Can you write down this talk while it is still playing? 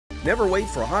Never wait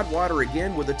for hot water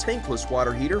again with a tankless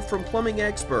water heater from Plumbing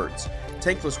Experts.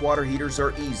 Tankless water heaters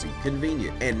are easy,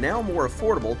 convenient, and now more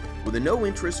affordable with a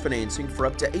no-interest financing for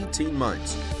up to 18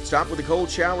 months. Stop with the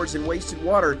cold showers and wasted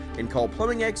water and call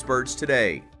Plumbing Experts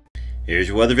today. Here's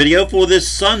your weather video for this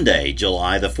Sunday,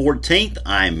 July the 14th.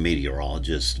 I'm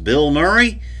meteorologist Bill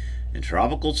Murray, and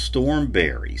Tropical Storm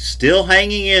Barry still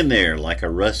hanging in there like a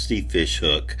rusty fish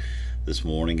hook this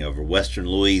morning over western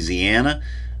Louisiana.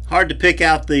 Hard to pick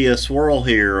out the swirl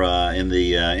here in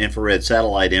the infrared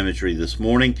satellite imagery this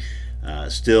morning.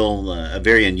 Still a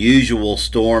very unusual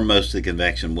storm. Most of the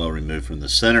convection well removed from the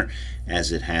center,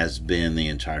 as it has been the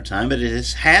entire time, but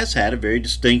it has had a very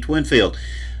distinct wind field.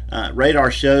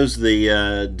 Radar shows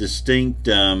the distinct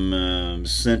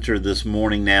center this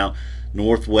morning now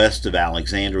northwest of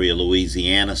Alexandria,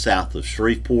 Louisiana, south of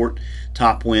Shreveport.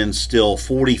 Top winds still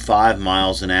 45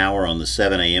 miles an hour on the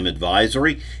 7 a.m.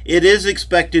 advisory. It is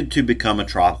expected to become a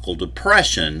tropical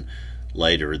depression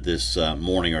later this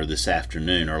morning or this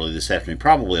afternoon, early this afternoon,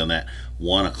 probably on that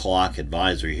 1 o'clock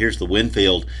advisory. Here's the wind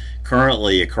field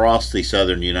currently across the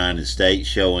southern United States,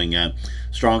 showing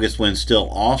strongest winds still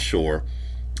offshore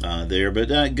there,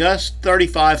 but gusts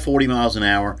 35-40 miles an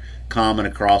hour common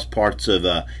across parts of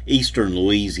eastern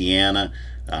Louisiana.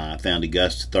 Found a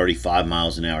gust of 35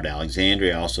 miles an hour at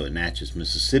Alexandria, also at Natchez,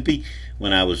 Mississippi,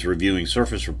 when I was reviewing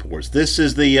surface reports. This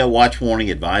is the watch warning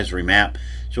advisory map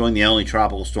showing the only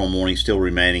tropical storm warning still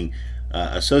remaining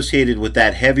associated with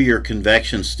that heavier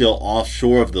convection still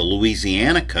offshore of the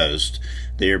Louisiana coast,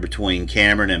 there between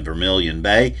Cameron and Vermilion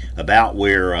Bay, about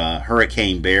where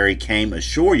Hurricane Barry came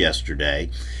ashore yesterday.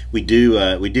 We do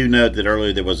note that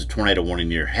earlier there was a tornado warning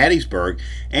near Hattiesburg,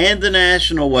 and the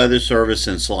National Weather Service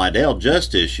in Slidell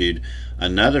just issued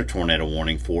another tornado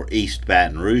warning for East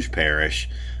Baton Rouge Parish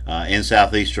in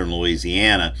southeastern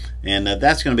Louisiana, and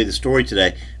that's going to be the story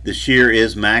today. The shear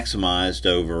is maximized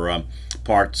over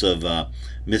parts of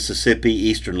Mississippi,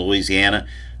 eastern Louisiana.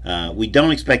 We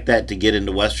don't expect that to get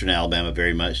into western Alabama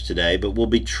very much today, but we'll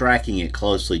be tracking it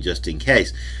closely just in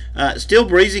case. Still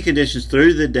breezy conditions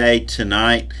through the day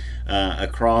tonight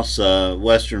across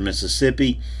western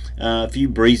Mississippi. A few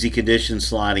breezy conditions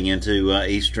sliding into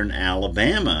eastern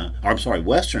Alabama, or I'm sorry,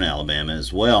 western Alabama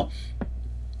as well,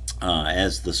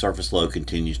 as the surface low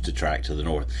continues to track to the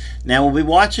north. Now we'll be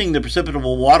watching the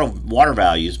precipitable water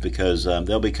values because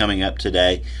they'll be coming up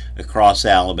today across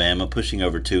Alabama, pushing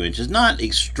over 2 inches. Not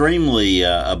extremely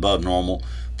above normal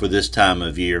for this time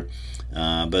of year,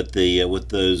 but with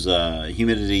those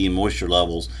humidity and moisture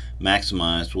levels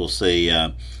maximized, we'll see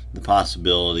the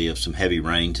possibility of some heavy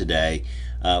rain today.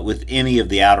 With any of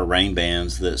the outer rain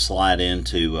bands that slide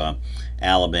into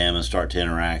Alabama start to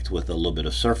interact with a little bit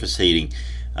of surface heating,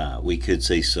 we could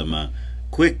see some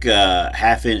quick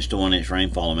half-inch to 1-inch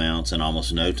rainfall amounts in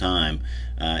almost no time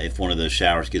if one of those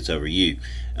showers gets over you.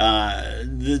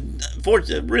 Really,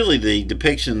 the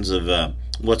depictions of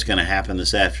what's going to happen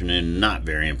this afternoon, not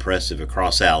very impressive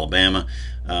across Alabama.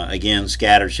 Again,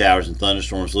 scattered showers and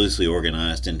thunderstorms loosely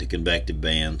organized into convective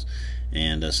bands,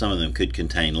 and some of them could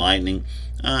contain lightning.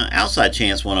 Outside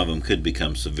chance one of them could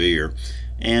become severe,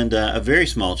 and a very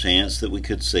small chance that we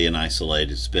could see an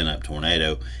isolated spin-up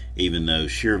tornado, even though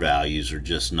shear values are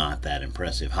just not that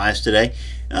impressive. Highs today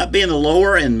be in the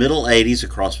lower and middle 80s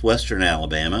across western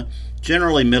Alabama,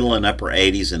 generally middle and upper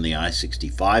 80s in the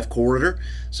I-65 corridor,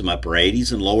 some upper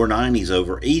 80s and lower 90s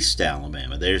over east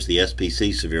Alabama. There's the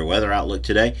SPC severe weather outlook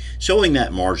today, showing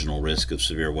that marginal risk of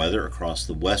severe weather across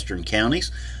the western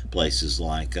counties, places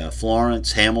like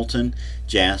Florence, Hamilton,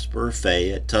 Jasper,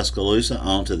 Fayette, Tuscaloosa,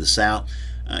 on to the south.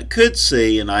 Could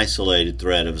see an isolated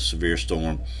threat of a severe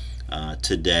storm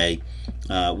today,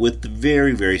 with the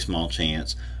very, very small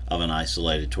chance of an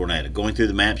isolated tornado. Going through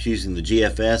the maps using the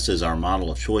GFS as our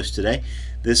model of choice today.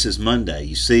 This is Monday.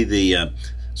 You see the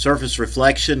surface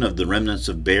reflection of the remnants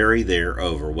of Barry there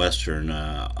over western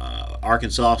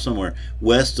Arkansas, somewhere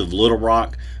west of Little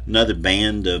Rock. Another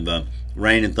band of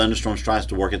rain and thunderstorms tries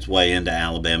to work its way into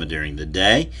Alabama during the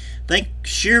day. I think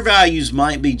shear values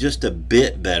might be just a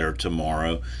bit better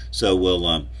tomorrow, so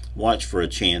we'll watch for a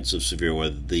chance of severe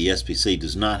weather. The SPC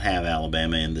does not have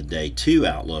Alabama in the day 2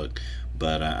 outlook,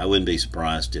 but I wouldn't be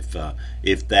surprised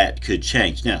if that could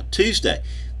change. Now, Tuesday,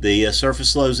 the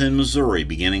surface lows in Missouri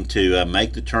beginning to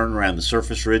make the turn around the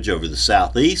surface ridge over the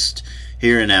southeast.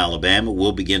 Here in Alabama,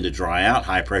 will begin to dry out.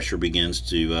 High pressure begins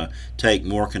to take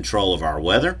more control of our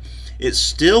weather. It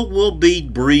still will be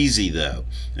breezy, though.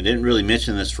 I didn't really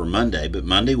mention this for Monday, but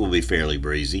Monday will be fairly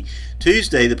breezy.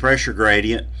 Tuesday, the pressure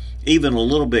gradient even a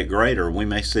little bit greater. We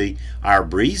may see our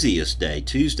breeziest day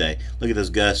Tuesday. Look at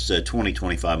those gusts,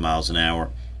 20-25 miles an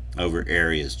hour over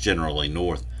areas generally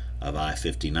north of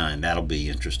I-59. That'll be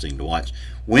interesting to watch.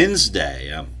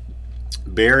 Wednesday,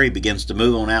 Barry begins to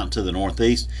move on out to the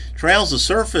northeast, trails the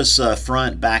surface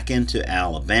front back into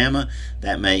Alabama.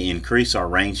 That may increase our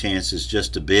rain chances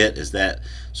just a bit as that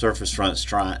surface front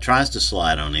tries to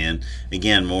slide on in.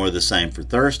 Again, more of the same for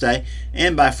Thursday.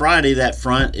 And by Friday, that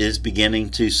front is beginning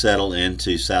to settle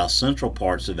into south central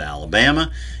parts of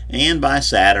Alabama. And by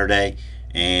Saturday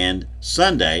and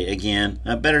Sunday, again,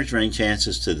 better rain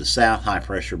chances to the south, high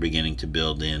pressure beginning to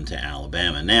build into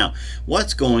Alabama. Now,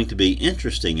 what's going to be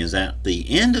interesting is at the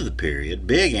end of the period,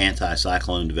 big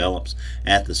anticyclone develops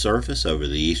at the surface over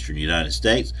the eastern United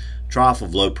States. Trough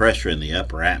of low pressure in the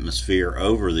upper atmosphere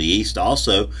over the east,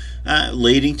 also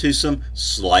leading to some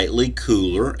slightly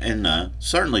cooler and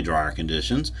certainly drier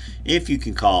conditions. If you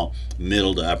can call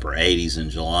middle to upper 80s in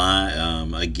July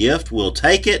a gift, we'll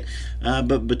take it.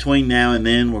 But between now and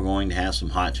then, we're going to have some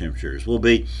hot temperatures. We'll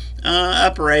be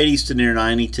upper 80s to near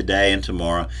 90 today and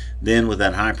tomorrow. Then with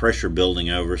that high pressure building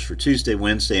over us for Tuesday,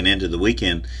 Wednesday, and into the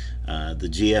weekend, the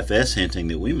GFS hinting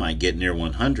that we might get near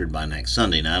 100 by next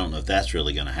Sunday. Now, I don't know if that's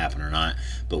really going to happen or not,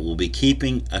 but we'll be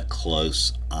keeping a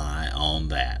close eye on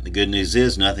that. The good news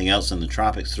is nothing else in the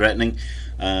tropics threatening,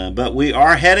 but we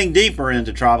are heading deeper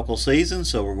into tropical season,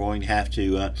 so we're going to have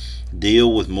to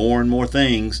deal with more and more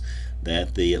things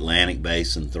that the Atlantic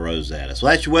Basin throws at us.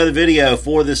 Well, that's your weather video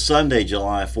for this Sunday,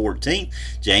 July 14th.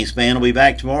 James Spann will be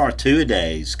back tomorrow, 2 a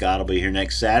day. Scott will be here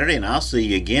next Saturday, and I'll see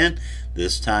you again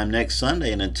this time next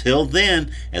Sunday. And until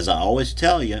then, as I always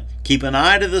tell you, keep an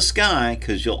eye to the sky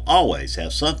because you'll always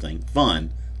have something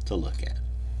fun to look at.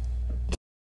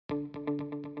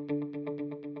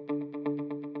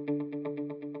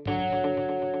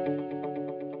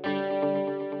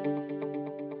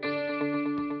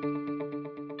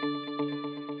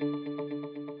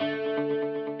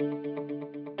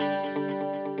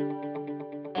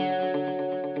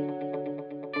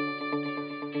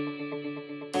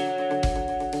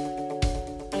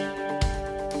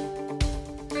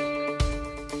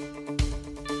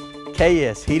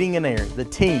 KS Heating and Air, the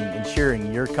team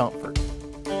ensuring your comfort.